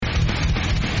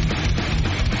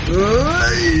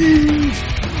Ladies,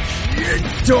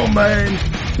 gentlemen,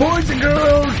 boys and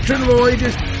girls, children of all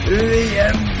ages, the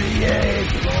NBA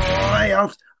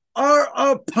playoffs are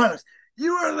upon us.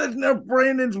 You are listening to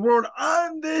Brandon's World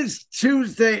on this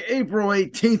Tuesday, April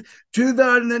 18th,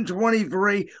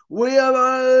 2023. We have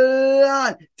a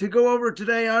lot to go over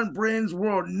today on Brandon's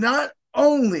World. Not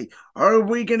only are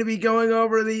we going to be going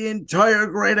over the entire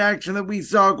great action that we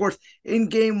saw, of course, in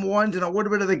Game 1s and a little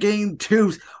bit of the Game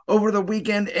 2s over the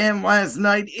weekend and last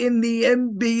night in the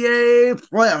NBA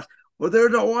playoffs. Well,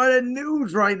 there's a lot of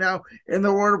news right now in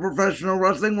the world of professional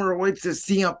wrestling where it relates to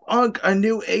CM Punk, a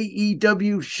new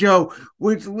AEW show,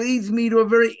 which leads me to a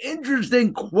very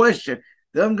interesting question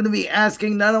that I'm going to be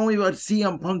asking not only about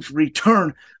CM Punk's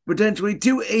return, potentially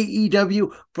to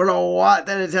AEW, but a lot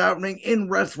that is happening in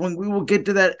wrestling. We will get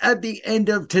to that at the end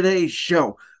of today's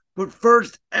show. But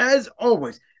first, as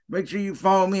always, make sure you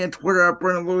follow me on Twitter at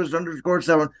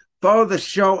BrandonLewis_7. Follow the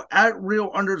show at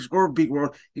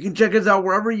real_BigWorld. You can check us out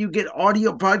wherever you get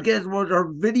audio podcasts, while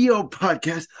our video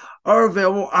podcasts are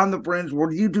available on the Brandon's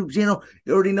World YouTube channel.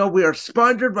 You already know we are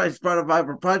sponsored by Spotify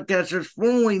for podcasters,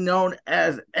 formerly known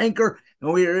as Anchor,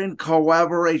 and we are in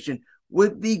collaboration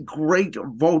with the Great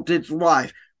Voltage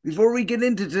Live. Before we get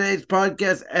into today's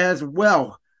podcast as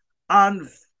well, on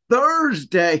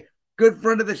Thursday, good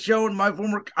friend of the show and my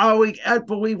former colleague at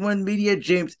Believe One Media,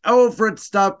 James Elfred,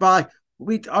 stopped by.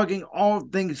 We'll be talking all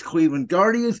things Cleveland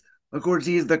Guardians. Of course,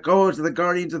 he is the co-host of the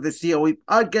Guardians of the COE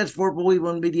podcast for Believe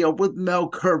One Media with Mel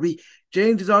Kirby.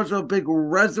 James is also a big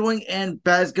wrestling and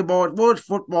basketball as well as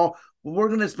football. We're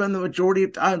going to spend the majority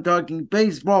of time talking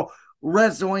baseball,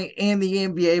 wrestling, and the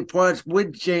NBA plus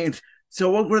with James.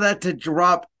 So look for that to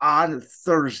drop on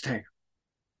Thursday.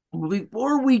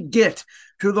 Before we get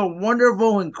to the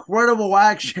wonderful, incredible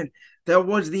action that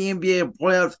was the NBA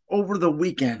playoffs over the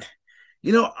weekend,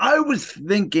 I was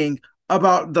thinking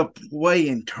about the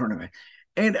play-in tournament.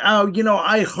 And,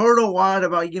 I heard a lot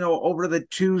about, over the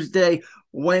Tuesday,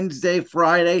 Wednesday,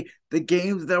 Friday, the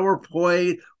games that were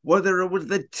played, whether it was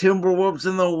the Timberwolves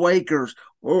and the Lakers,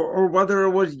 or whether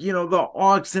it was, the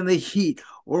Hawks and the Heat,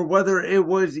 or whether it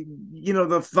was,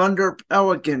 the Thunder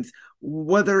Pelicans,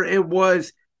 whether it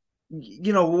was,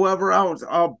 whoever else,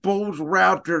 Bulls,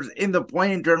 Raptors in the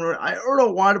play-in tournament. I heard a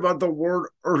lot about the word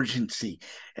urgency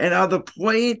and how the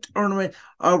play-in tournament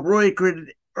really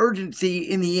created urgency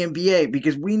in the NBA,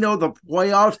 because we know the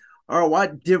playoffs are a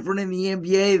lot different in the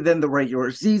NBA than the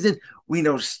regular season. We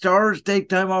know stars take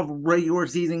time off regular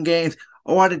season games.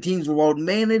 A lot of teams will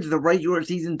manage. The regular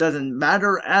season doesn't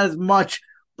matter as much,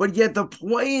 but yet the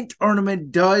play-in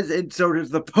tournament does, and so does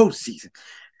the postseason.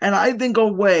 And I think a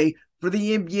way for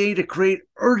the NBA to create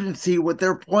urgency with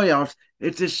their playoffs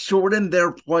is to shorten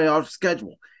their playoff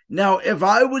schedule. Now, if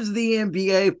I was the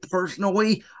NBA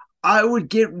personally, I would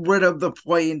get rid of the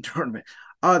play-in tournament.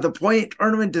 The play-in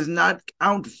tournament does not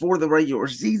count for the regular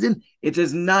season. It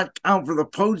does not count for the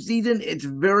postseason. It's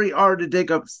very hard to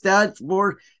take up stats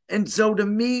for it. And so to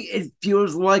me, it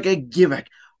feels like a gimmick.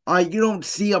 You don't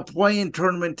see a play-in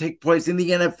tournament take place in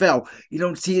the NFL. You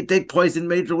don't see it take place in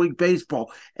Major League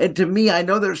Baseball. And to me, I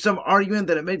know there's some argument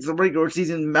that it makes the regular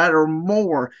season matter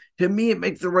more. To me, it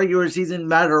makes the regular season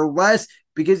matter less,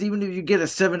 because even if you get a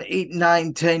 7, 8,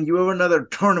 9, 10, you have another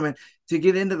tournament to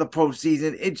get into the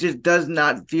postseason. It just does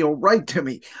not feel right to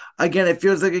me. Again, it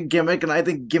feels like a gimmick, and I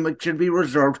think gimmicks should be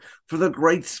reserved for the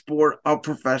great sport of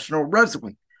professional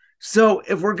wrestling. So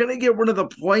if we're going to get rid of the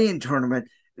play-in tournament,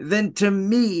 then to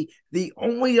me, the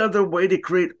only other way to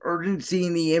create urgency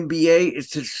in the NBA is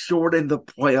to shorten the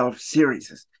playoff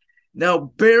series. Now,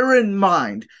 bear in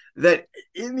mind that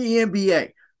in the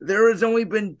NBA, there has only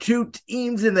been 2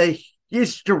 teams in the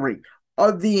history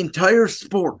of the entire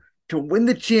sport to win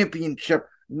the championship,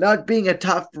 not being a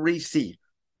top 3 seed.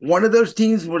 One of those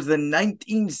teams was the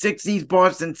 1960s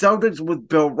Boston Celtics with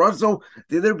Bill Russell,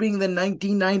 the other being the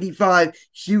 1995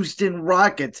 Houston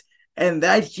Rockets. And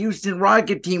that Houston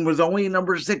Rocket team was only a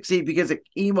number 6 seed because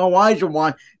Hakeem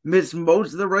Olajuwon missed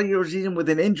most of the regular season with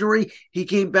an injury. He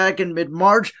came back in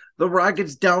mid-March. The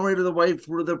Rockets dominated the way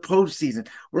through the postseason.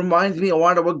 Reminds me a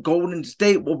lot of what Golden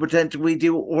State will potentially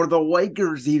do, or the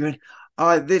Lakers even,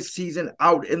 this season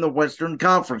out in the Western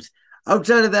Conference.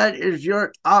 Outside of that, if you're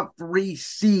a top 3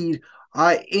 seed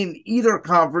in either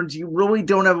conference, you really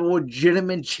don't have a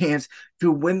legitimate chance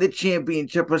to win the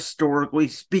championship, historically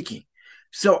speaking.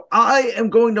 So I am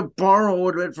going to borrow a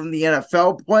little bit from the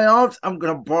NFL playoffs. I'm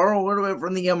going to borrow a little bit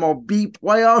from the MLB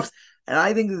playoffs. And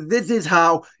I think this is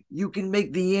how you can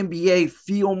make the NBA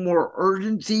feel more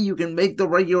urgency. You can make the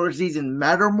regular season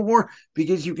matter more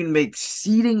because you can make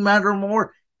seeding matter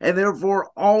more. and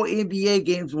therefore all NBA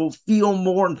games will feel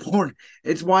more important.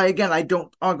 It's why, again, I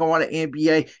don't talk a lot of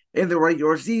NBA in the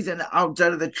regular season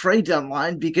outside of the trade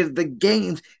deadline, because the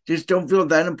games just don't feel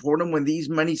that important when these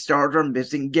many stars are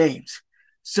missing games.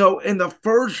 So in the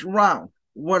first round,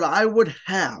 what I would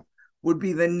have would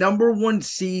be the number one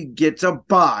seed gets a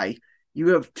bye. You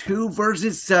have 2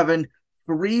 versus 7,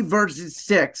 3 versus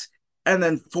 6, and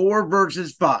then 4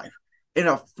 versus 5 in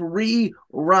a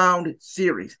 3-round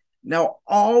series. Now,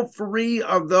 all 3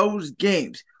 of those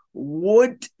games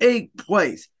would take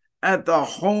place at the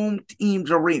home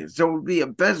team's arena. So it would be a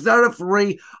best out of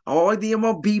 3, all like the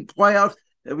MLB playoffs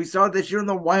that we saw this year in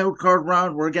the wild card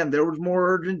round, where again there was more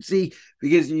urgency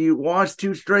because you lost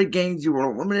 2 straight games, you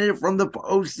were eliminated from the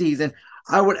postseason.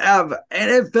 I would have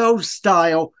NFL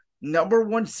style number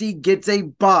one seed gets a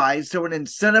bye, so it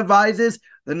incentivizes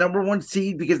the number one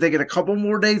seed because they get a couple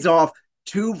more days off.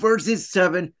 2 versus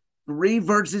 7, 3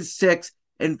 versus 6,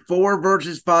 and 4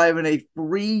 versus 5 in a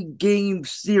 3-game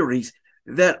series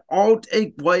that all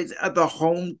take place at the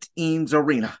home team's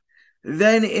arena.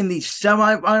 Then in the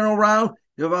semifinal round,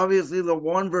 you have obviously the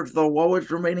 1 versus the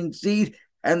lowest remaining seed,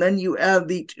 and then you have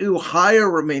the 2 higher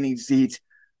remaining seeds.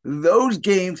 Those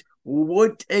games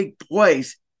would take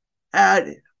place at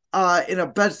in a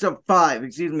best of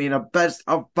 5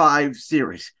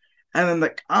 series. And then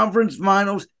the conference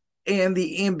finals and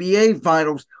the NBA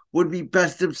finals would be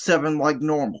best of 7 like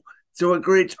normal. So it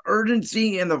creates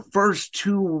urgency in the first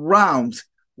 2 rounds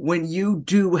when you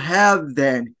do have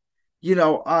then,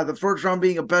 the first round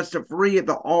being a best of 3 at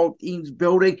the all teams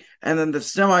building, and then the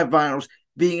semifinals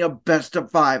being a best of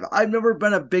 5. I've never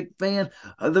been a big fan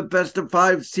of the best of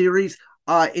 5 series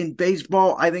in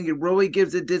baseball. I think it really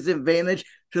gives a disadvantage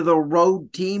to the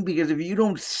road team, because if you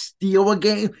don't steal a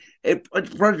game, it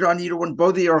puts pressure on you to win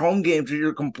both of your home games, or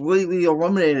you're completely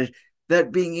eliminated,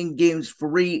 that being in games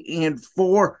 3 and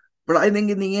 4. But I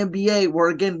think in the NBA, where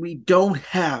again we don't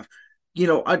have,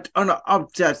 a ton of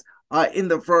upsets in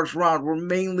the first round, where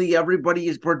mainly everybody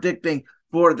is predicting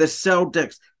for the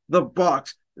Celtics, the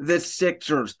Bucks, the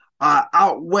Sixers,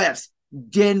 out west,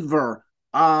 Denver,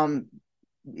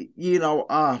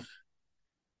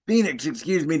 Phoenix,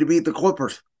 to beat the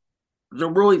Clippers. So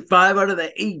really 5 out of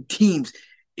the 8 teams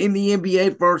in the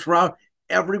NBA first round,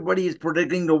 everybody is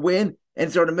predicting to win.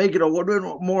 And so to make it a little bit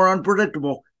more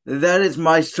unpredictable, that is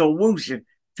my solution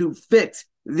to fix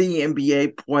the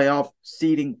NBA playoff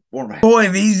seeding format. Boy,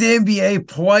 these NBA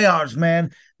playoffs,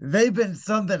 man, they've been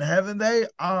something, haven't they?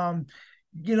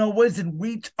 Listen,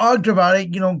 we talked about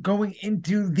it, going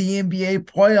into the NBA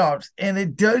playoffs, and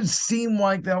it does seem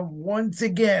like that once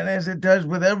again, as it does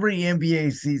with every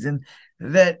NBA season,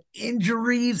 that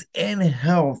injuries and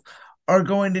health are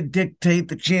going to dictate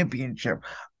the championship.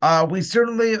 We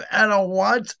certainly have had a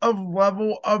lot of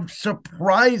level of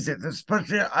surprises,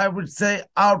 especially, I would say,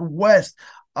 out west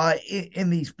in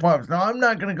these playoffs. Now, I'm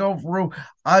not going to go through,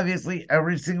 obviously,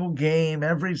 every single game,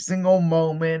 every single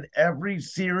moment, every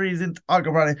series and talk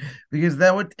about it, because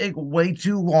that would take way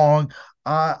too long.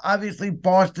 Obviously,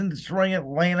 Boston destroying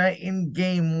Atlanta in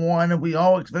game 1, and we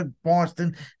all expect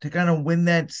Boston to kind of win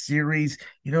that series.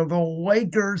 The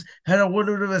Lakers had a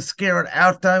little bit of a scare at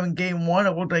halftime in game 1.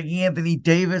 It looked like Anthony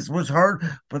Davis was hurt,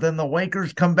 but then the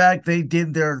Lakers come back. They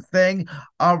did their thing.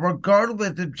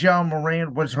 Regardless if John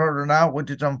Morant was hurt or not,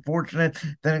 which is unfortunate,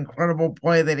 that incredible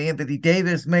play that Anthony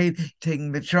Davis made,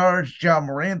 taking the charge. John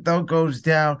Morant, though, goes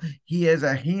down. He has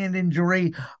a hand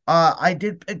injury. I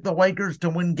did pick the Lakers to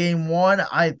win game 1.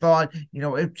 I thought,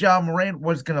 if John Morant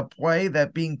was going to play,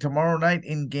 that being tomorrow night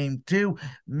in game 2,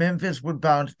 Memphis would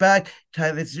bounce back,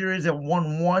 tie the series at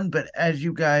 1-1. But as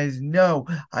you guys know,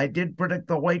 I did predict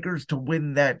the Lakers to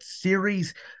win that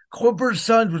series. Clippers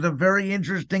Suns was a very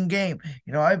interesting game.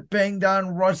 I banged on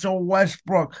Russell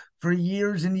Westbrook for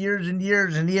years and years and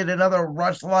years, and he had another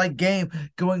Russ-like game,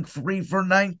 going 3 for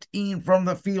 19 from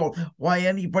the field. Why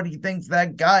anybody thinks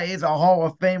that guy is a Hall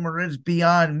of Famer is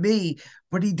beyond me,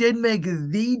 but he did make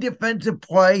the defensive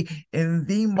play in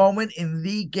the moment in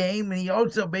the game, and he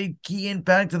also made key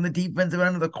impacts on the defensive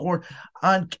end of the court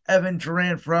on Kevin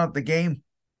Durant throughout the game.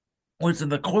 Listen,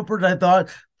 the Clippers, I thought,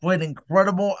 played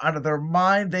incredible, out of their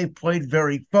mind. They played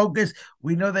very focused.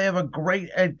 We know they have a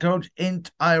great head coach in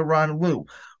Tyronn Lue.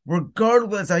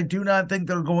 Regardless, I do not think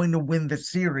they're going to win the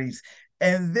series.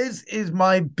 And this is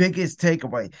my biggest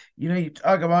takeaway. You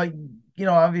talk about,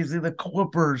 obviously the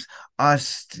Clippers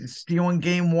stealing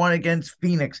game 1 against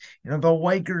Phoenix. The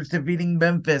Lakers defeating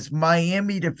Memphis,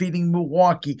 Miami defeating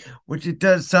Milwaukee, which it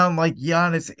does sound like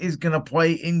Giannis is going to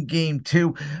play in game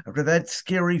 2 after that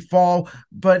scary fall.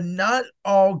 But not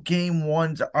all game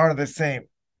 1s are the same.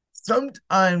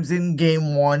 sometimes in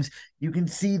game ones, you can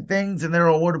see things and they're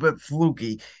a little bit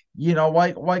fluky.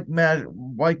 Like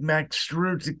Max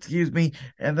Struz, excuse me,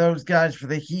 and those guys for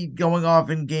the Heat going off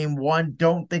in game one.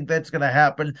 Don't think that's going to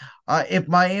happen. If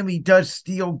Miami does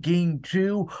steal game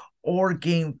two or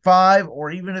game five,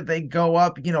 or even if they go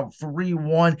up,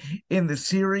 3-1 in the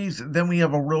series, then we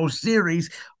have a real series.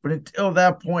 But until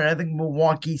that point, I think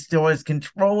Milwaukee still has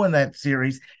control in that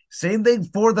series. Same thing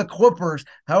for the Clippers.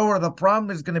 However, the problem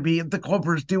is going to be if the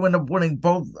Clippers do end up winning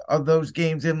both of those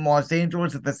games in Los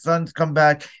Angeles, if the Suns come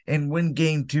back and win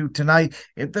game two tonight,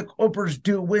 if the Clippers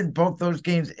do win both those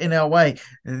games in LA,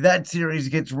 that series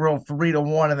gets real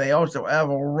 3-1, and they also have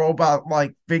a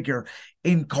robot-like figure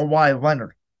in Kawhi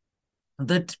Leonard.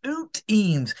 The two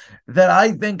teams that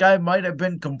I think I might have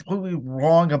been completely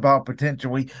wrong about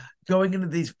potentially going into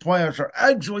these playoffs are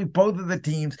actually both of the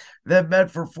teams that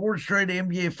met for four straight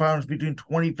NBA finals between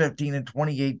 2015 and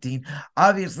 2018.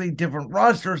 Obviously, different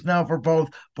rosters now for both,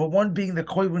 but one being the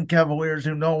Cleveland Cavaliers,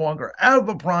 who no longer have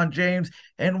LeBron James,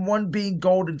 and one being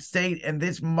Golden State, and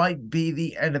this might be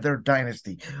the end of their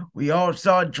dynasty. We all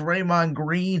saw Draymond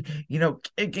Green,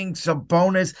 kicking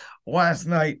Sabonis last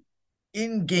night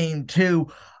in game two.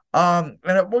 And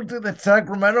it looks like that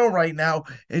Sacramento right now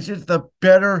is just the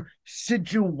better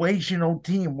situational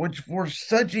team, which for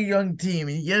such a young team,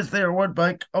 and yes, they are led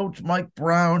by Coach Mike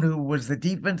Brown, who was the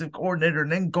defensive coordinator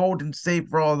and then Golden State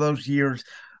for all those years.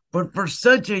 But for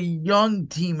such a young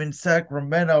team in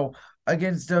Sacramento,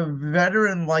 against a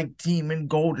veteran like team in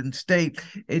Golden State,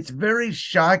 it's very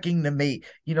shocking to me.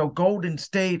 Golden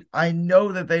State, I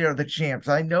know that they are the champs.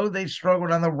 I know they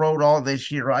struggled on the road all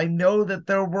this year. I know that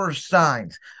there were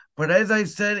signs. But as I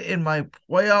said in my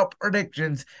playoff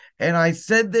predictions, and I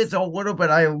said this a little bit,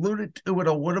 I alluded to it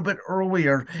a little bit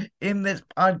earlier in this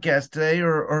podcast today,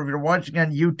 or if you're watching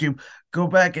on YouTube, go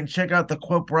back and check out the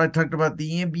clip where I talked about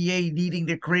the NBA needing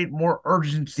to create more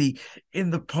urgency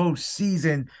in the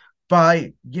postseason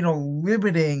by,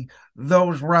 limiting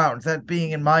those rounds. That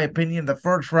being, in my opinion, the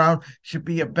first round should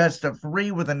be a best of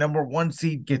three where the number one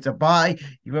seed gets a bye.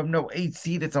 You have no eight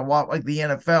seed. It's a lot like the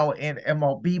NFL and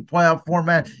MLB playoff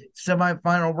format.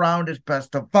 Semifinal round is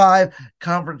best of five.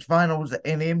 Conference finals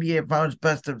and NBA finals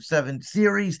best of seven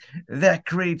series. That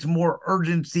creates more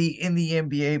urgency in the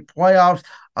NBA playoffs,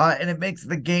 and it makes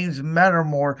the games matter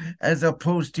more as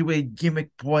opposed to a gimmick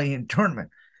play-in tournament.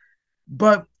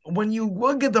 But when you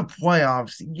look at the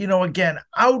playoffs, again,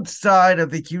 outside of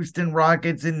the Houston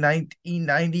Rockets in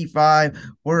 1995,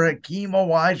 where Hakeem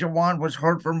Olajuwon was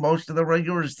hurt for most of the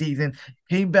regular season,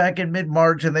 came back in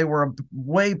mid-March, and they were a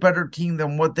way better team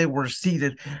than what they were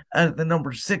seeded as the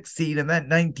number 6 seed, and that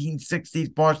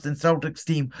 1960s Boston Celtics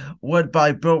team led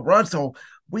by Bill Russell.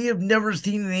 We have never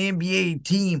seen an NBA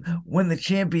team win the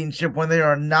championship when they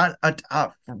are not a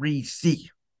top 3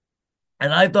 seed.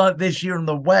 And I thought this year in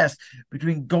the West,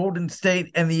 between Golden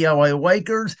State and the LA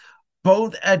Lakers,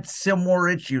 both had similar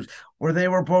issues where they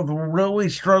were both really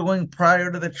struggling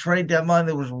prior to the trade deadline.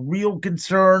 There was real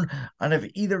concern on if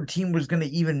either team was going to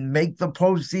even make the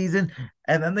postseason.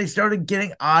 And then they started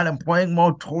getting on and playing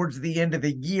well towards the end of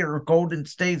the year. Golden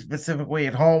State specifically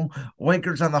at home,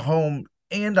 Lakers on the home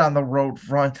and on the road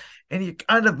front. And you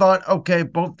kind of thought, okay,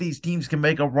 both these teams can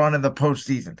make a run in the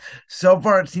postseason. So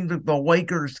far, it seems like the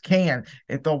Lakers can.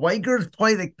 If the Lakers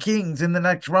play the Kings in the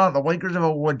next round, the Lakers have a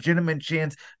legitimate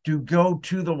chance to go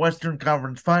to the Western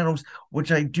Conference Finals,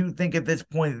 which I do think at this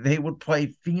point they would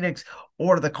play Phoenix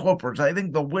or the Clippers. I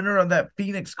think the winner of that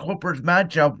Phoenix Clippers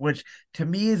matchup, which to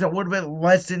me is a little bit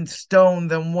less in stone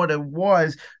than what it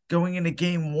was going into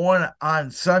game one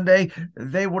on Sunday,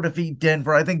 they will defeat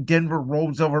Denver. I think Denver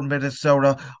rolls over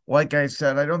Minnesota. Like I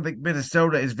said, I don't think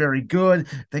Minnesota is very good.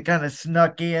 They kind of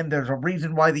snuck in. There's a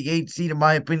reason why the 8th seed, in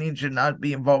my opinion, should not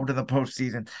be involved in the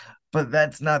postseason. But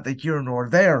that's not the here nor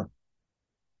there.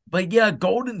 But yeah,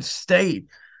 Golden State,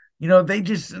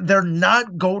 they're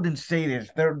not Golden State.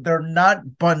 They're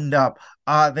not buttoned up.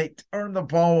 They turn the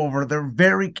ball over. They're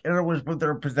very careless with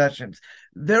their possessions.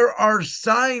 There are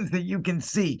signs that you can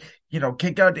see,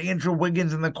 kick out to Andrew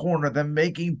Wiggins in the corner, then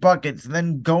making buckets, and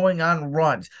then going on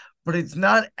runs. But it's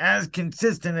not as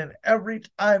consistent, and every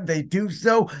time they do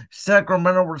so,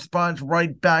 Sacramento responds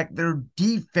right back. Their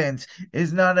defense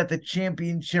is not at the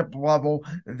championship level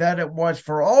that it was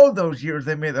for all those years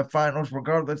they made the finals,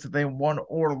 regardless if they won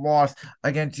or lost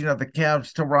against, the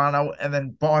Cavs, Toronto, and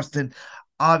then Boston,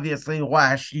 obviously,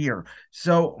 last year.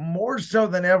 So more so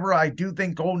than ever, I do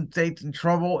think Golden State's in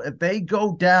trouble. If they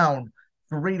go down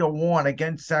 3-1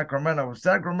 against Sacramento,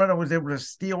 Sacramento was able to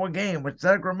steal a game, but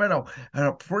Sacramento had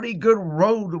a pretty good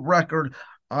road record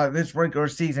this regular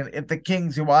season. If the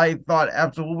Kings, who I thought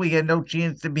absolutely had no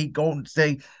chance to beat Golden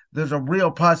State, there's a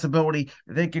real possibility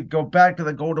they could go back to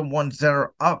the Golden One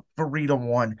Center up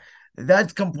 3-1.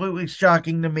 That's completely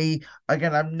shocking to me.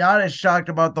 Again, I'm not as shocked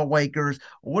about the Lakers.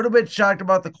 A little bit shocked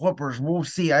about the Clippers. We'll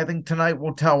see. I think tonight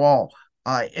will tell all.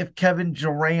 If Kevin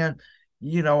Durant,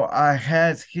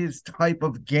 has his type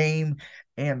of game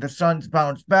and the Suns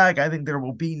bounce back, I think there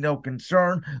will be no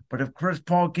concern. But if Chris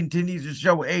Paul continues to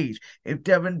show age, if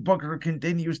Devin Booker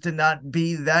continues to not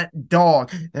be that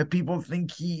dog that people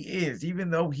think he is, even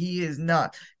though he is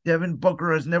not, Devin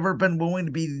Booker has never been willing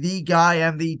to be the guy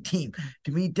on the team.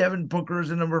 To me, Devin Booker is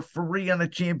a number 3 on a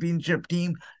championship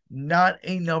team, not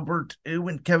a number 2,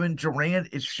 and Kevin Durant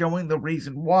is showing the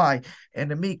reason why. And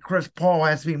to me, Chris Paul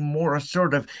has to be more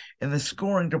assertive in the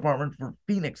scoring department for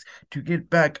Phoenix to get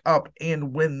back up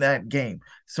and win that game.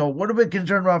 So a little bit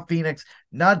concerned about Phoenix,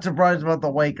 not surprised about the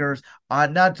Lakers,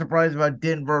 not surprised about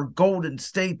Denver. Golden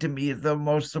State to me is the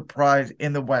most surprise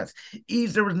in the West.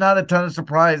 East, there was not a ton of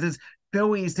surprises.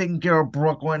 Philly is taking care of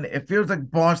Brooklyn. It feels like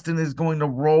Boston is going to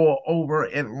roll over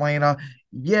Atlanta.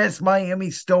 Yes, Miami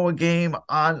stole a game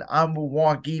on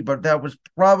Milwaukee, but that was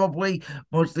probably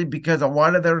mostly because a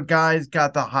lot of their guys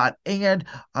got the hot hand.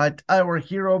 Tyler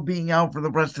Hero being out for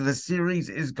the rest of the series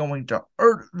is going to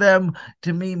hurt them,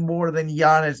 to me, more than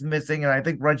Giannis missing. And I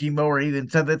think Reggie Miller even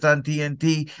said this on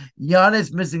TNT.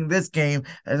 Giannis missing this game,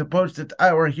 as opposed to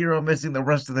Tyler Hero missing the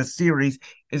rest of the series,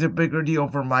 is a bigger deal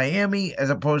for Miami as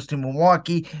opposed to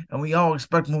Milwaukee. And we all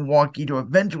expect Milwaukee to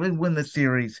eventually win the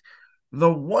series. The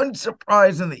one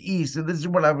surprise in the East, and this is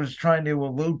what I was trying to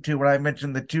allude to when I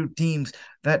mentioned the two teams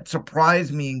that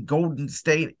surprised me in Golden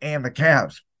State and the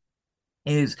Cavs,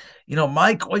 is,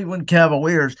 my Cleveland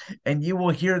Cavaliers, and you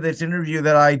will hear this interview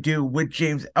that I do with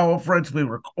James Ellsworth. We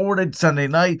recorded Sunday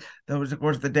night. That was, of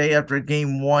course, the day after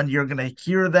game 1. You're going to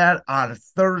hear that on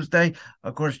Thursday.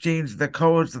 Of course, James, the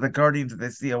co-host of the Guardians of the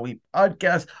CLE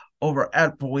podcast, over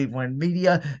at Cleveland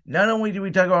Media. Not only do we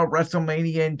talk about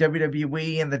WrestleMania and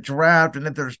WWE and the draft, and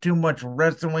if there's too much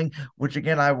wrestling, which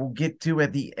again I will get to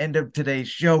at the end of today's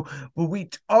show, but we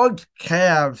talked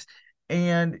Cavs,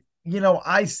 and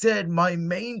I said my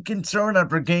main concern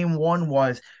after game 1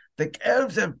 was the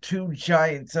Cavs have 2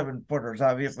 giant 7-footers,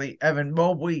 obviously, Evan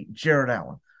Mobley, Jared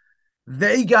Allen.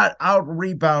 They got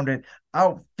out-rebounded,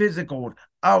 out-physicaled,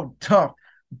 out-toughed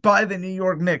by the New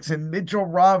York Knicks, and Mitchell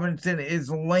Robinson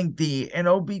is lengthy, and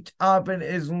Obi Toppin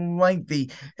is lengthy,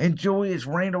 and Julius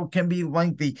Randle can be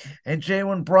lengthy, and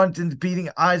Jalen Brunson's beating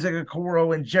Isaac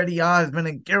Okoro and Jetty Osman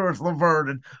and Gareth LeVert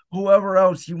and whoever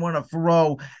else you want to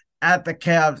throw at the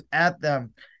Cavs at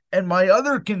them. And my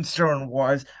other concern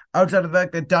was, outside of the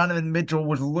fact that Donovan Mitchell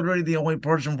was literally the only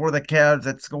person for the Cavs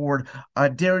that scored,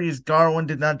 Darius Garland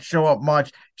did not show up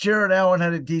much. Jared Allen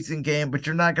had a decent game, but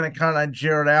you're not going to count on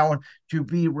Jared Allen to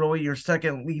be really your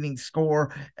second leading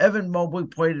scorer. Evan Mobley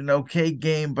played an okay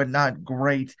game, but not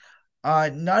great.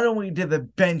 Not only did the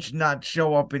bench not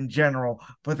show up in general,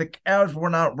 but the Cavs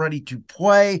were not ready to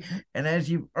play. And as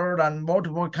you've heard on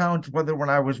multiple accounts, whether when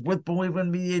I was with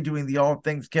Cleveland Media doing the All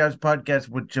Things Cavs podcast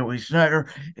with Joey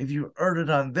Schneider, if you heard it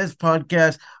on this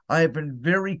podcast, I have been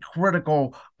very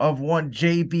critical of one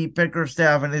JB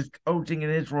Bickerstaff and his coaching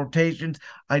and his rotations.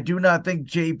 I do not think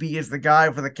JB is the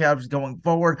guy for the Cavs going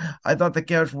forward. I thought the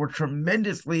Cavs were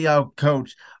tremendously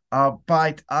outcoached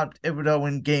by Thibodeau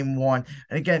in game 1.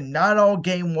 And again, not all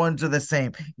game 1s are the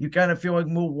same. You kind of feel like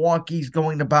Milwaukee's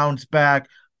going to bounce back.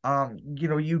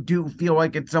 You do feel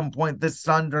like at some point the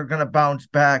Suns are going to bounce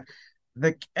back.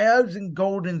 The Cavs and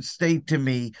Golden State, to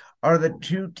me, are the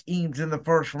 2 teams in the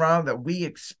first round that we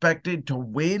expected to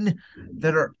win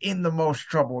that are in the most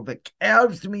trouble. The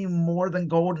Cavs, to me, more than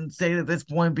Golden State at this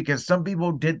point, because some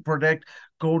people did predict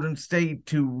Golden State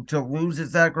to lose at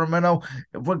Sacramento.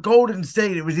 With Golden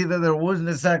State, it was either they're losing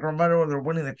to Sacramento or they're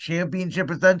winning the championship,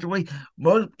 essentially.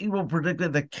 Most people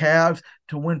predicted the Cavs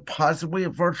to win possibly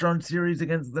a first-round series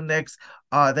against the Knicks.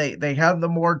 They have the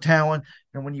more talent.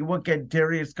 And when you look at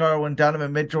Darius Garland,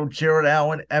 Donovan Mitchell, Jared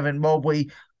Allen, Evan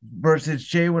Mobley versus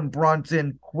Jalen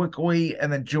Brunson quickly,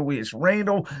 and then Julius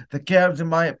Randle, the Cavs, in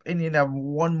my opinion, have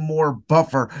one more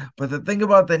buffer. But the thing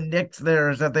about the Knicks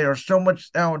there is that they are so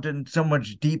much talented and so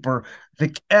much deeper. The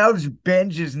Cavs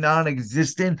bench is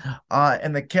non-existent,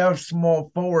 and the Cavs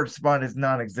small forward spot is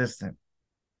non-existent.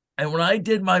 And when I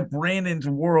did my Brandon's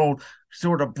World,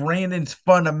 sort of Brandon's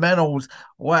fundamentals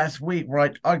last week, where I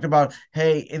talked about,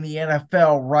 hey, in the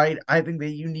NFL, right, I think that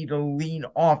you need a lean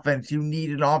offense. You need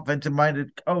an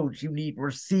offensive-minded coach. You need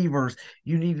receivers.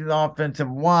 You need an offensive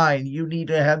line. You need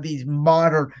to have these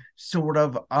modern sort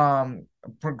of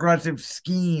progressive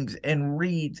schemes and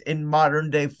reads in modern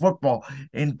day football.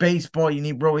 In baseball, you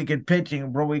need really good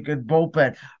pitching, really good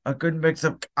bullpen, a good mix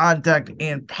of contact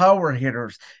and power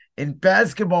hitters. In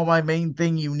basketball, my main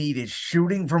thing you need is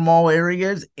shooting from all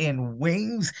areas and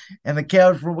wings. And the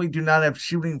Cavs really do not have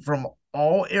shooting from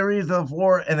all areas of the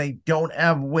floor, and they don't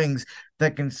have wings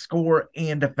that can score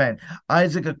and defend.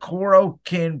 Isaac Okoro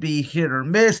can be hit or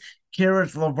miss.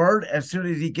 Karis LeVert, as soon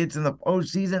as he gets in the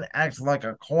postseason, acts like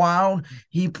a clown.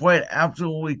 He played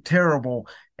absolutely terrible.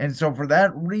 And so, for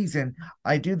that reason,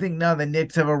 I do think now the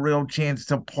Knicks have a real chance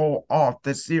to pull off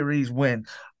the series win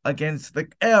against the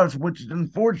Cavs, which is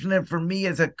unfortunate for me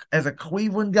as a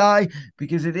Cleveland guy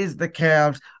because it is the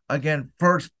Cavs again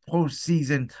first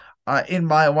postseason in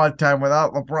my lifetime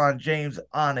without LeBron James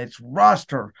on its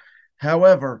roster.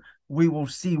 However, we will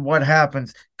see what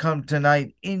happens come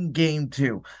tonight in game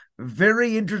two.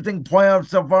 Very interesting playoffs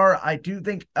so far. I do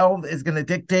think Elf is going to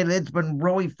dictate it. It's been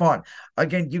really fun.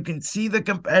 Again, you can see the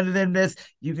competitiveness.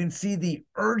 You can see the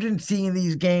urgency in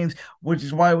these games, which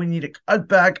is why we need to cut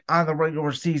back on the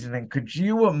regular season. And could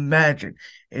you imagine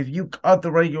if you cut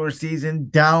the regular season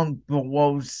down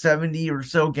below 70 or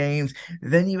so games,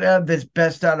 then you have this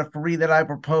best out of three that I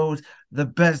propose, the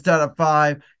best out of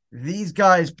five, these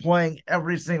guys playing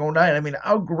every single night. I mean,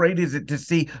 how great is it to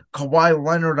see Kawhi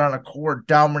Leonard on a court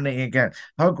dominating again?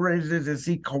 How great is it to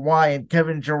see Kawhi and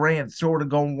Kevin Durant sort of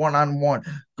go one-on-one?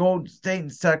 Golden State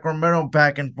and Sacramento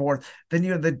back and forth. Then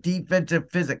you have the defensive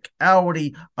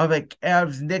physicality of a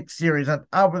Cavs-Knicks series. On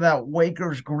top of that,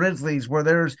 Lakers-Grizzlies, where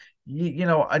there's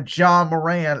a Ja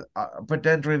Morant,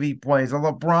 potentially if he plays, a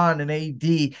LeBron and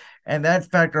AD, and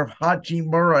that factor of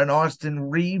Hachimura and Austin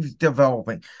Reeves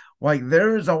developing. Like,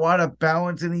 there is a lot of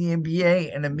balance in the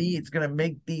NBA, and to me, it's going to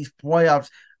make these playoffs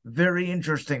very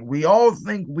interesting. We all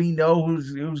think we know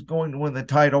who's going to win the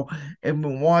title. If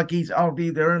Milwaukee's out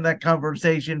there, they're in that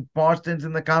conversation. Boston's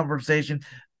in the conversation.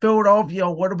 Philadelphia,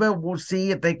 what about? We'll see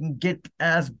if they can get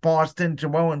past Boston,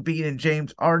 Joel Embiid and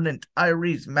James Harden and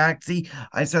Tyrese Maxey.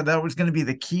 I said that was going to be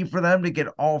the key for them to get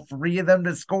all three of them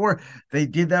to score. They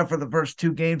did that for the first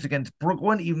two games against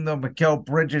Brooklyn, even though Mikal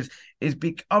Bridges is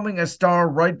becoming a star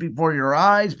right before your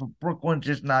eyes, but Brooklyn's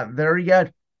just not there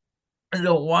yet. There's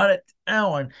a lot of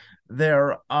talent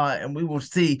there, and we will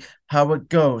see how it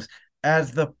goes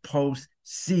as the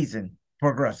postseason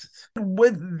progresses.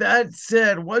 With that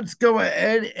said, let's go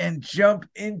ahead and jump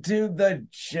into the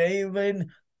Jalen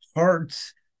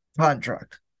Hurts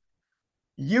contract.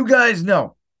 You guys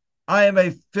know I am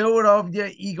a Philadelphia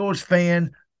Eagles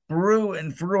fan through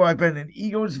and through. I've been an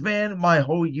Eagles fan my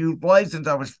whole youth life since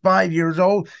I was 5 years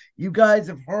old. You guys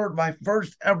have heard my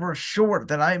first ever short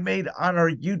that I made on our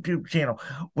YouTube channel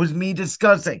was me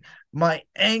discussing my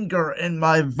anger and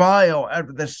my vile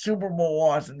after the Super Bowl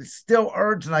loss, and it still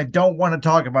hurts, and I don't want to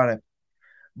talk about it.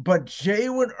 But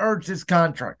Jalen Hurts'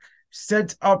 contract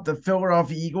sets up the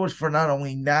Philadelphia Eagles for not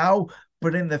only now,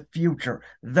 but in the future.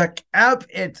 The cap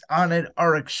hits on it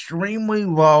are extremely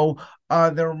low.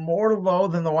 They're more low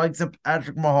than the likes of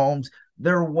Patrick Mahomes.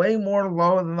 They're way more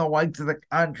low than the likes of the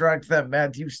contracts that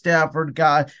Matthew Stafford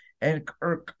got and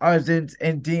Kirk Cousins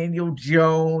and Daniel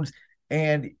Jones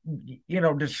and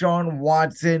Deshaun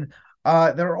Watson.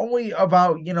 They're only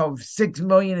about $6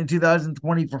 million in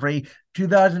 2023.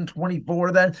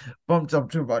 2024 then bumps up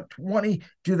to about 20.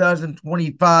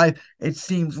 2025 it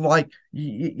seems like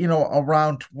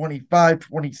around 25,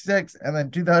 26, and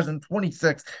then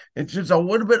 2026 it's just a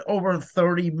little bit over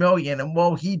 30 million. And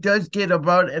while he does get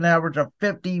about an average of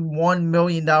 $51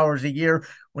 million a year,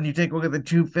 when you take a look at the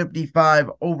 255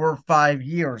 over 5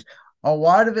 years, a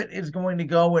lot of it is going to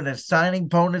go into signing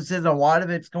bonuses. A lot of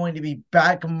it's going to be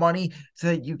back money so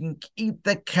that you can keep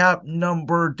the cap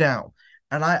number down.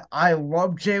 And I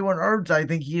love Jalen Hurts. I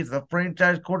think he is the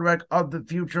franchise quarterback of the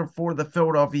future for the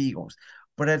Philadelphia Eagles.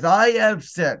 But as I have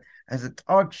said, as a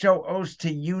talk show host to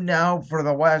you now for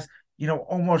the last,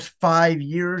 almost 5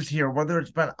 years here, whether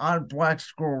it's been on Black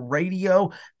School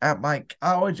Radio at my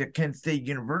college at Kent State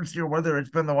University, or whether it's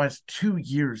been the last 2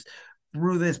 years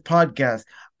through this podcast,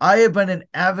 I have been an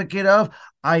advocate of,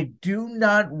 I do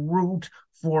not root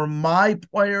for my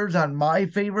players on my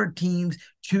favorite teams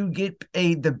to get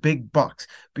paid the big bucks,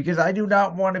 because I do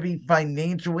not want to be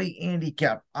financially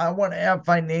handicapped. I want to have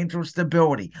financial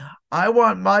stability. I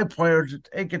want my players to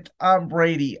take a Tom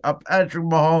Brady, a Patrick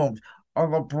Mahomes, a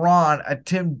LeBron, a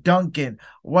Tim Duncan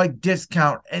like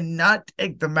discount and not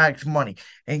take the max money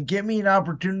and give me an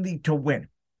opportunity to win.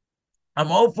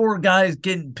 I'm all for guys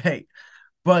getting paid,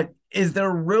 but is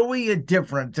there really a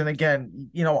difference? And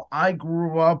again, I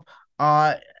grew up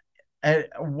at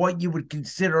what you would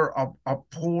consider a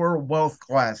poor wealth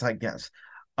class, I guess.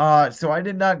 So I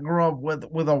did not grow up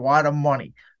with a lot of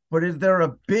money. But is there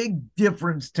a big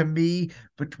difference to me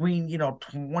between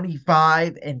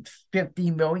 25 and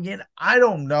 50 million? I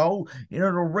don't know.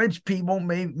 The rich people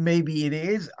maybe it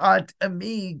is. To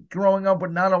me, growing up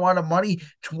with not a lot of money,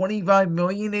 25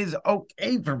 million is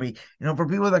okay for me. For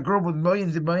people that grew up with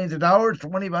millions and millions of dollars,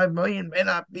 25 million may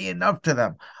not be enough to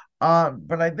them.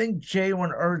 But I think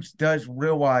Jalen Hurts does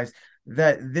realize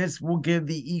that this will give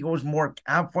the Eagles more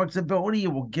cap flexibility.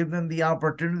 It will give them the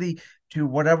opportunity to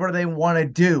whatever they want to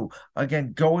do.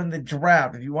 Again, go in the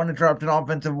draft. If you want to draft an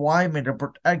offensive lineman to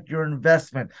protect your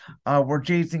investment, where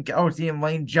Jason Kelsey and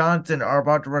Lane Johnson are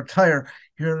about to retire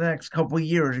here in the next couple of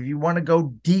years. If you want to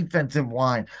go defensive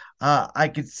line, I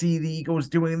could see the Eagles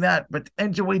doing that.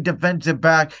 Potentially defensive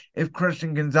back if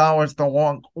Christian Gonzalez, the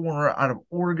long corner out of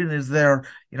Oregon, is there.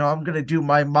 I'm going to do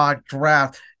my mock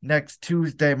draft next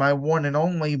Tuesday, my one and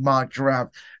only mock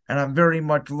draft, and I'm very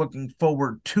much looking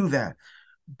forward to that.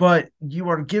 But you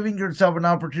are giving yourself an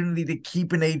opportunity to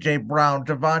keep an A.J. Brown,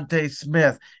 Devontae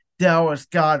Smith, Dallas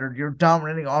Goedert, your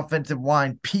dominating offensive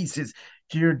line pieces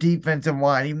to your defensive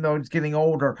line, even though it's getting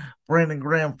older. Brandon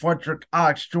Graham, Fletcher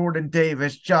Cox, Jordan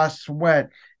Davis, Josh Sweat,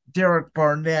 Derek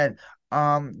Barnett.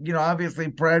 Obviously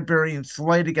Bradbury and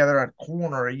Slay together at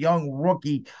corner, a young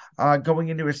rookie going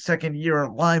into his second year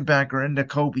at linebacker into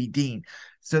Kobe Dean.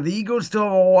 So the Eagles still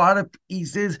have a lot of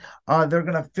pieces. They're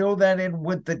going to fill that in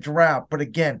with the draft. But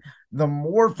again, the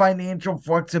more financial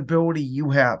flexibility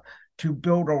you have to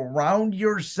build around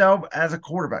yourself as a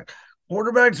quarterback.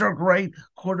 Quarterbacks are great.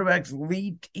 Quarterbacks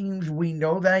lead teams. We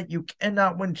know that. You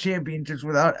cannot win championships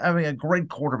without having a great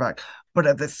quarterback. But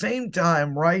at the same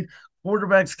time, right,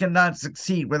 quarterbacks cannot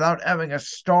succeed without having a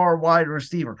star wide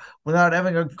receiver, without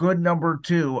having a good number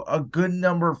 2, a good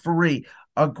number 3,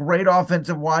 a great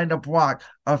offensive line to block,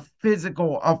 a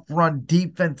physical up-front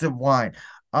defensive line.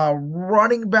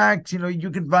 Running backs, you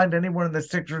can find anyone in the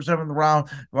 6th or 7th round.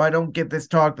 Well, I don't get this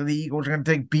talk that the Eagles are going to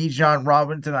take Bijan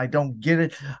Robinson. I don't get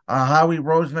it. Howie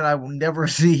Roseman, I will never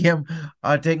see him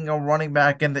taking a running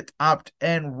back in the top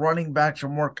 10. Running backs are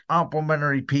more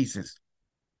complementary pieces.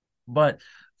 But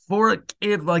for a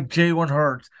kid like Jalen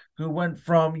Hurts, who went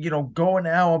from, going to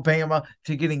Alabama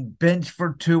to getting benched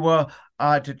for Tua,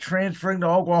 to transferring to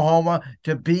Oklahoma,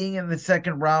 to being in the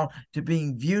 2nd round, to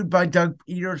being viewed by Doug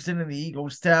Peterson and the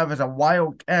Eagles staff as a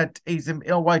wildcat, Taysom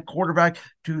Hill-like quarterback,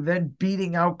 to then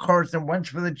beating out Carson Wentz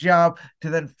for the job, to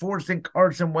then forcing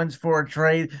Carson Wentz for a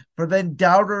trade, for then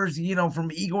doubters,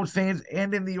 from Eagles fans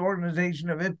and in the organization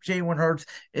of if Jalen Hurts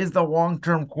is the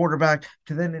long-term quarterback,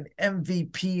 to then an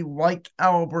MVP-like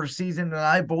caliber season, and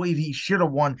I believe he should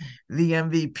have won the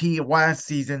MVP last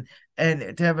season.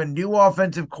 And to have a new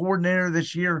offensive coordinator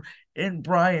this year in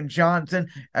Brian Johnson,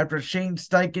 after Shane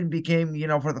Steichen became,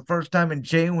 for the first time in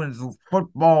Jalen's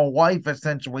football life,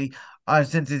 essentially,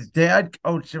 since his dad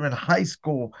coached him in high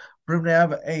school, for him to have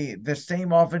the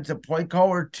same offensive play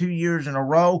caller 2 years in a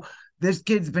row. This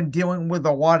kid's been dealing with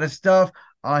a lot of stuff.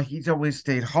 He's always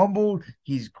stayed humble.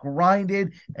 He's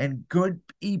grinded, and good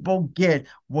people get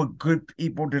what good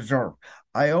people deserve.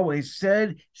 I always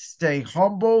said, stay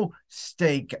humble,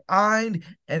 stay kind,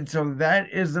 and so that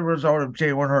is the result of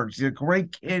Jalen Hurts. He's a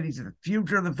great kid. He's the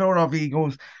future of the Philadelphia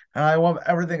Eagles, and I love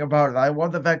everything about it. I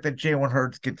love the fact that Jalen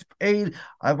Hurts gets paid.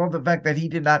 I love the fact that he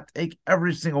did not take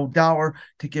every single dollar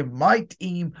to give my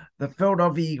team, the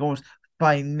Philadelphia Eagles,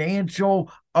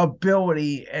 financial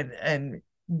ability and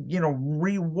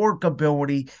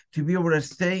reworkability to be able to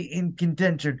stay in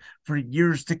contention for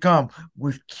years to come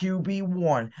with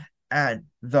QB1 at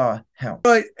the helm.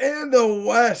 Right, in the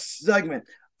last segment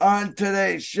on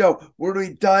today's show, we're going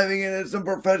to be diving into some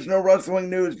professional wrestling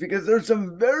news because there's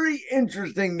some very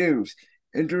interesting news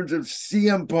in terms of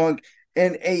CM Punk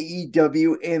and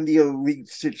AEW and the Elite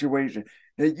situation.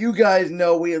 Now, you guys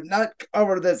know we have not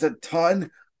covered this a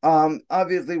ton.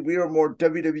 Obviously, we are more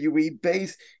WWE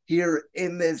based here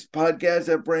in this podcast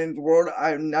at Brandon's World.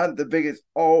 I'm not the biggest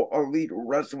all elite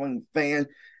wrestling fan.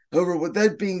 However, with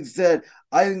that being said,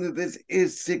 I think that this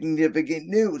is significant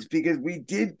news because we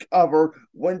did cover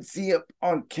when CM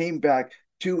Punk came back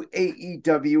to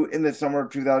AEW in the summer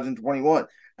of 2021.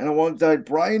 And alongside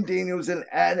Bryan Danielson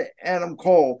and Adam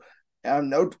Cole,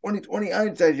 no 2020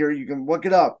 hindsight here, you can look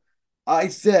it up. I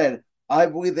said, I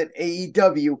believe that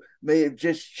AEW may have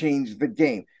just changed the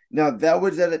game. Now, that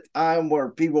was at a time where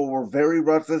people were very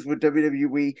restless with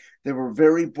WWE. They were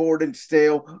very bored and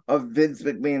stale of Vince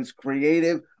McMahon's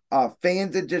creative.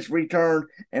 Fans had just returned,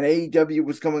 and AEW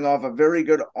was coming off a very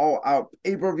good all-out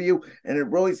pay-per-view, and it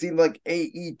really seemed like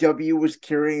AEW was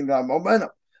carrying that momentum.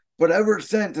 But ever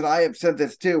since, and I have said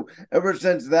this too, ever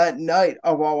since that night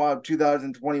of All Out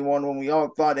 2021, when we all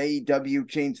thought AEW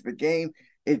changed the game,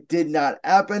 it did not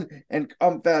happen. And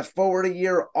fast forward a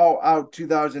year, All Out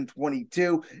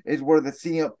 2022 is where the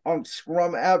CM Punk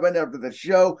scrum happened after the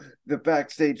show. The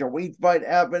backstage elite fight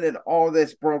happened, and all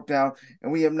this broke down.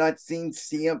 And we have not seen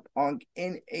CM Punk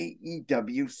in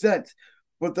AEW since.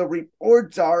 But the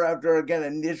reports are, after again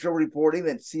initial reporting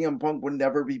that CM Punk would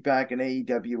never be back in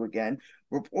AEW again,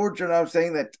 reports are now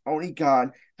saying that Tony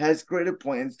Khan has created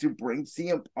plans to bring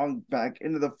CM Punk back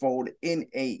into the fold in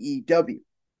AEW.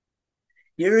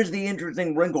 Here is the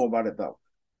interesting wrinkle about it, though.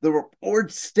 The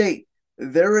reports state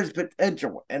there is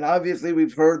potential, and obviously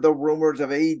we've heard the rumors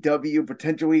of AEW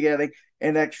potentially getting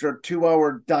an extra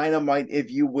 2-hour Dynamite,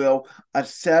 if you will, a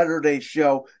Saturday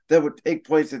show that would take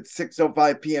place at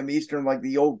 6:05 p.m. Eastern, like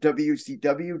the old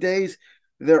WCW days.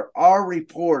 There are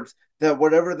reports that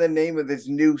whatever the name of this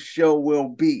new show will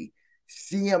be,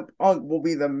 CM Punk will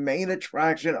be the main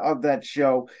attraction of that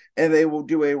show, and they will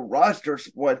do a roster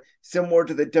split similar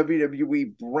to the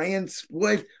WWE brand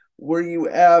split, where you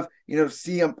have,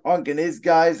 CM Punk and his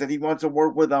guys that he wants to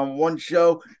work with on one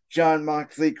show, Jon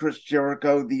Moxley, Chris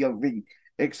Jericho, The Elite,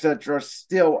 etc.,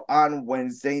 still on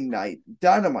Wednesday Night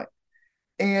Dynamite.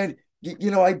 And,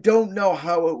 I don't know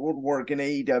how it would work in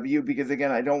AEW because,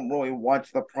 again, I don't really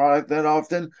watch the product that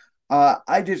often.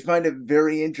 I just find it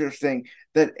very interesting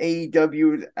that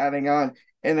AEW is adding on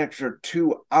an extra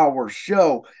 2-hour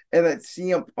show and that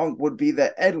CM Punk would be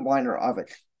the headliner of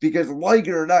it. Because, like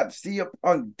it or not, CM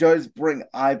Punk does bring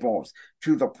eyeballs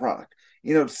to the product.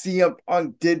 CM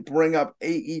Punk did bring up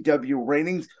AEW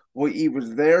ratings when he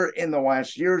was there in the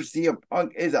last year. CM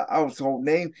Punk is a household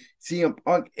name. CM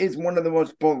Punk is one of the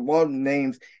most beloved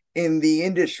names in the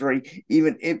industry,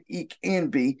 even if he can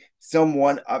be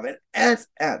somewhat of an ass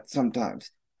at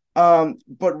sometimes. But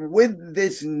with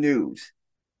this news,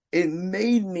 it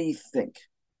made me think,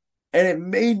 and it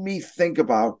made me think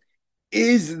about,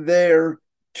 is there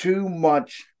too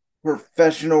much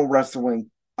professional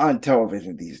wrestling on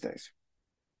television these days?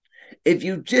 If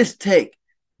you just take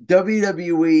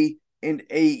WWE and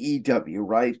AEW,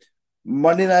 right?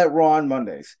 Monday Night Raw on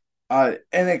Mondays,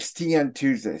 NXT on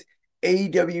Tuesdays,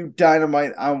 AEW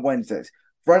Dynamite on Wednesdays,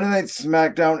 Friday Night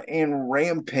SmackDown and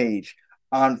Rampage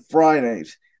on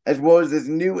Fridays, as well as this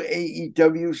new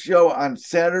AEW show on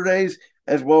Saturdays,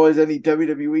 as well as any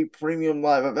WWE premium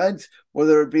live events,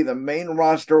 whether it be the main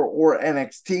roster or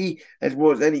NXT, as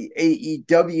well as any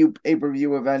AEW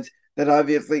pay-per-view events that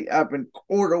obviously happen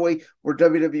quarterly, where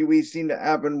WWE seem to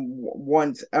happen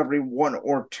once every 1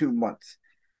 or 2 months.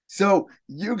 So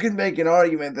you can make an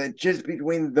argument that just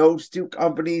between those two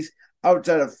companies,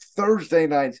 outside of Thursday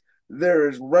nights, there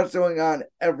is wrestling on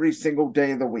every single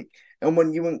day of the week. And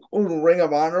when you include Ring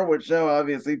of Honor, which now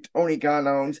obviously Tony Khan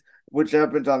owns, which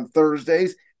happens on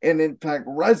Thursdays, and Impact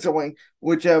Wrestling,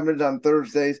 which happens on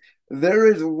Thursdays, there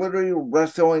is literally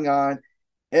wrestling on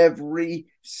every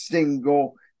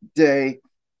single day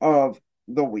of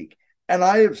the week. And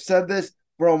I have said this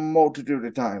for a multitude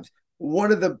of times.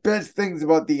 One of the best things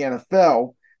about the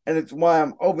NFL, and it's why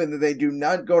I'm hoping that they do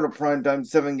not go to primetime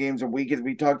 7 games a week, as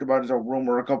we talked about as a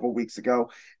rumor a couple of weeks ago,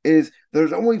 is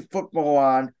there's only football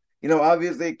on.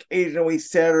 Obviously, occasionally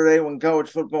Saturday when college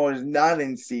football is not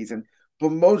in season,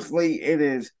 but mostly it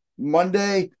is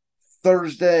Monday,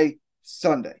 Thursday,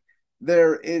 Sunday.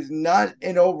 There is not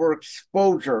an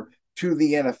overexposure to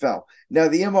the NFL. Now,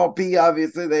 the MLB,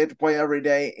 obviously, they have to play every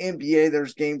day. NBA,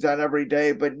 there's games on every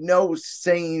day, but no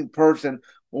sane person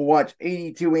will watch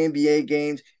 82 NBA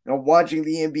games, watching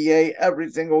the NBA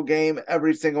every single game,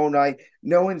 every single night.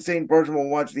 No insane person will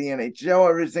watch the NHL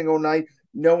every single night.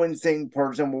 No insane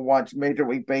person will watch Major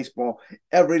League Baseball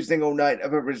every single night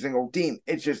of every single team.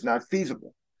 It's just not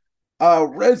feasible.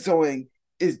 Wrestling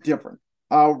is different.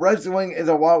 Wrestling is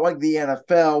a lot like the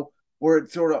NFL, where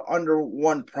it's sort of under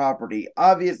one property.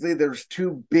 Obviously, there's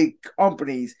 2 big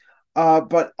companies,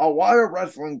 but a lot of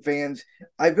wrestling fans,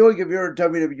 I feel like if you're a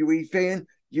WWE fan,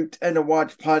 you tend to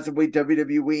watch possibly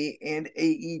WWE and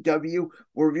AEW,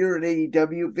 or if you're an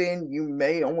AEW fan, you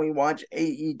may only watch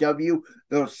AEW,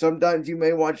 though sometimes you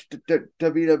may watch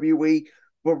WWE.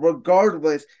 But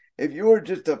regardless, if you're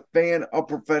just a fan of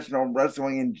professional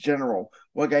wrestling in general,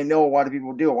 like I know a lot of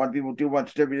people do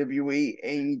watch WWE,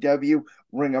 AEW,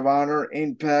 Ring of Honor,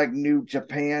 Impact, New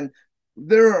Japan.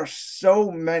 There are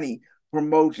so many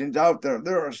promotions out there.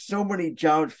 There are so many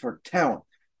jobs for talent,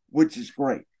 which is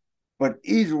great. But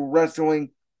is wrestling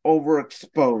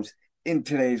overexposed in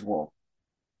today's world?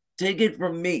 Take it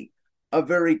from me, a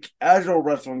very casual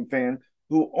wrestling fan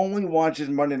who only watches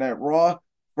Monday Night Raw,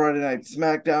 Friday Night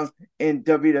SmackDown, and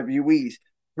WWE's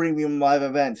premium live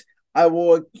events I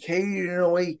will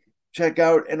occasionally check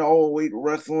out an All Elite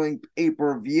Wrestling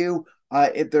pay-per-view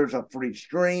if there's a free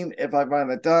stream, if I find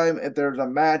the time, if there's a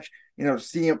match,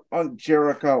 CM Punk,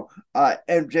 Jericho,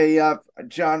 MJF,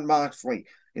 John Moxley,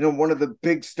 one of the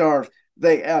big stars.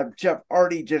 They have Jeff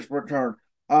Hardy just returned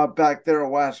back there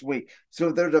last week. So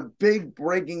if there's a big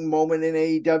breaking moment in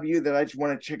AEW that I just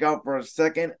want to check out for a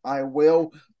second, I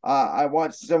will. I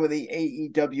watched some of the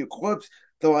AEW clips,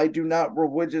 though I do not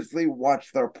religiously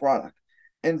watch their product.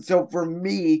 And so for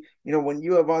me, when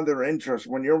you have other interests,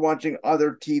 when you're watching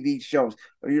other TV shows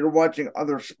or you're watching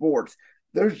other sports,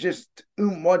 there's just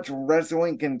too much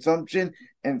wrestling consumption,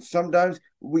 and sometimes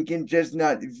we can just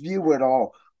not view it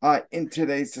all in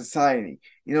today's society.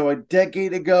 A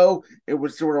decade ago, it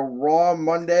was sort of Raw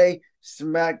Monday,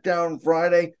 SmackDown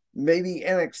Friday. Maybe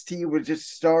NXT was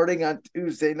just starting on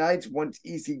Tuesday nights once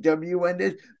ECW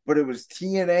ended, but it was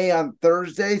TNA on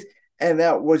Thursdays, and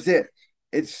that was it.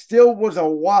 It still was a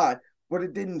lot, but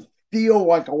it didn't feel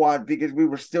like a lot because we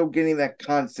were still getting that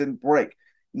constant break.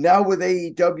 Now with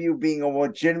AEW being a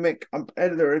legitimate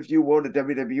competitor, if you will, to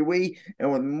WWE,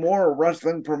 and with more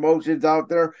wrestling promotions out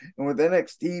there, and with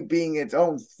NXT being its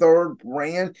own third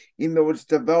brand, even though it's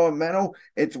developmental,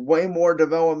 it's way more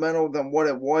developmental than what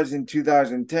it was in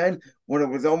 2010 when it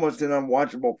was almost an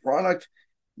unwatchable product.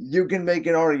 You can make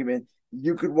an argument.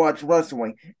 You could watch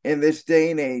wrestling in this day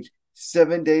and age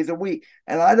 7 days a week.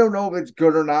 And I don't know if it's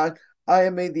good or not. I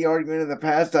have made the argument in the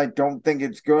past. I don't think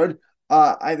it's good.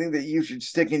 I think that you should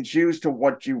stick and choose to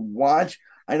what you watch.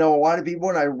 I know a lot of people,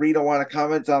 and I read a lot of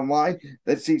comments online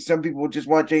that see some people just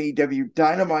watch AEW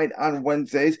Dynamite on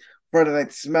Wednesdays, Friday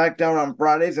Night SmackDown on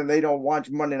Fridays, and they don't watch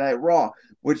Monday Night Raw,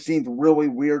 which seems really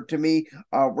weird to me.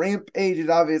 Rampage is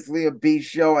obviously a B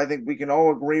show. I think we can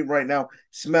all agree right now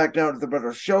SmackDown is a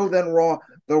better show than Raw,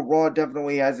 though Raw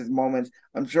definitely has its moments.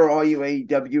 I'm sure all you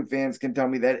AEW fans can tell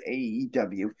me that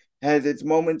AEW has its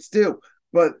moments too.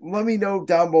 But let me know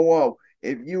down below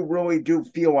if you really do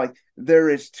feel like there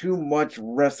is too much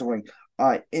wrestling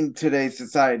in today's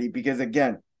society. Because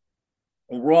again,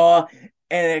 Raw,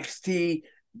 NXT,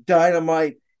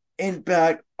 Dynamite,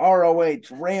 Impact, ROH,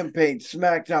 Rampage,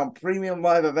 SmackDown, Premium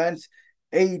Live Events,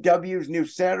 AEW's new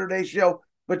Saturday show,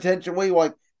 potentially,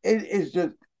 like, it is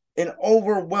just an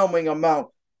overwhelming amount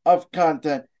of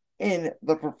content in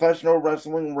the professional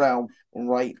wrestling realm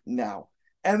right now.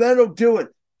 And that'll do it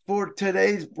for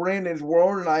today's Brandon's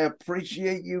World, and I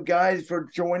appreciate you guys for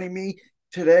joining me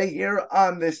today here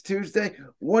on this Tuesday.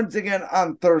 Once again,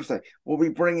 on Thursday, we'll be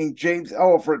bringing James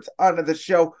Ellifritz onto the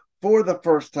show for the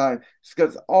first time,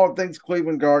 discuss all things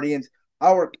Cleveland Guardians,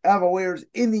 our Cavaliers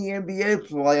in the NBA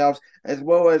playoffs, as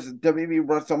well as WWE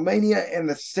WrestleMania and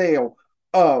the sale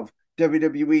of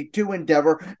WWE to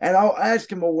Endeavor. And I'll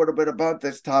ask him a little bit about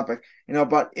this topic,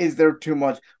 about is there too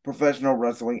much professional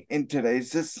wrestling in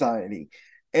today's society?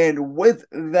 And with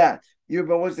that, you've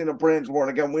been listening to Brandon's World.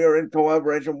 Again, we are in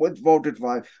collaboration with Voltage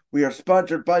Live. We are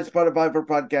sponsored by Spotify for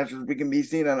podcasters. We can be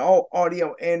seen on all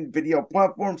audio and video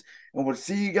platforms. And we'll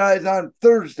see you guys on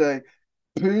Thursday.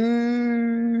 Peace.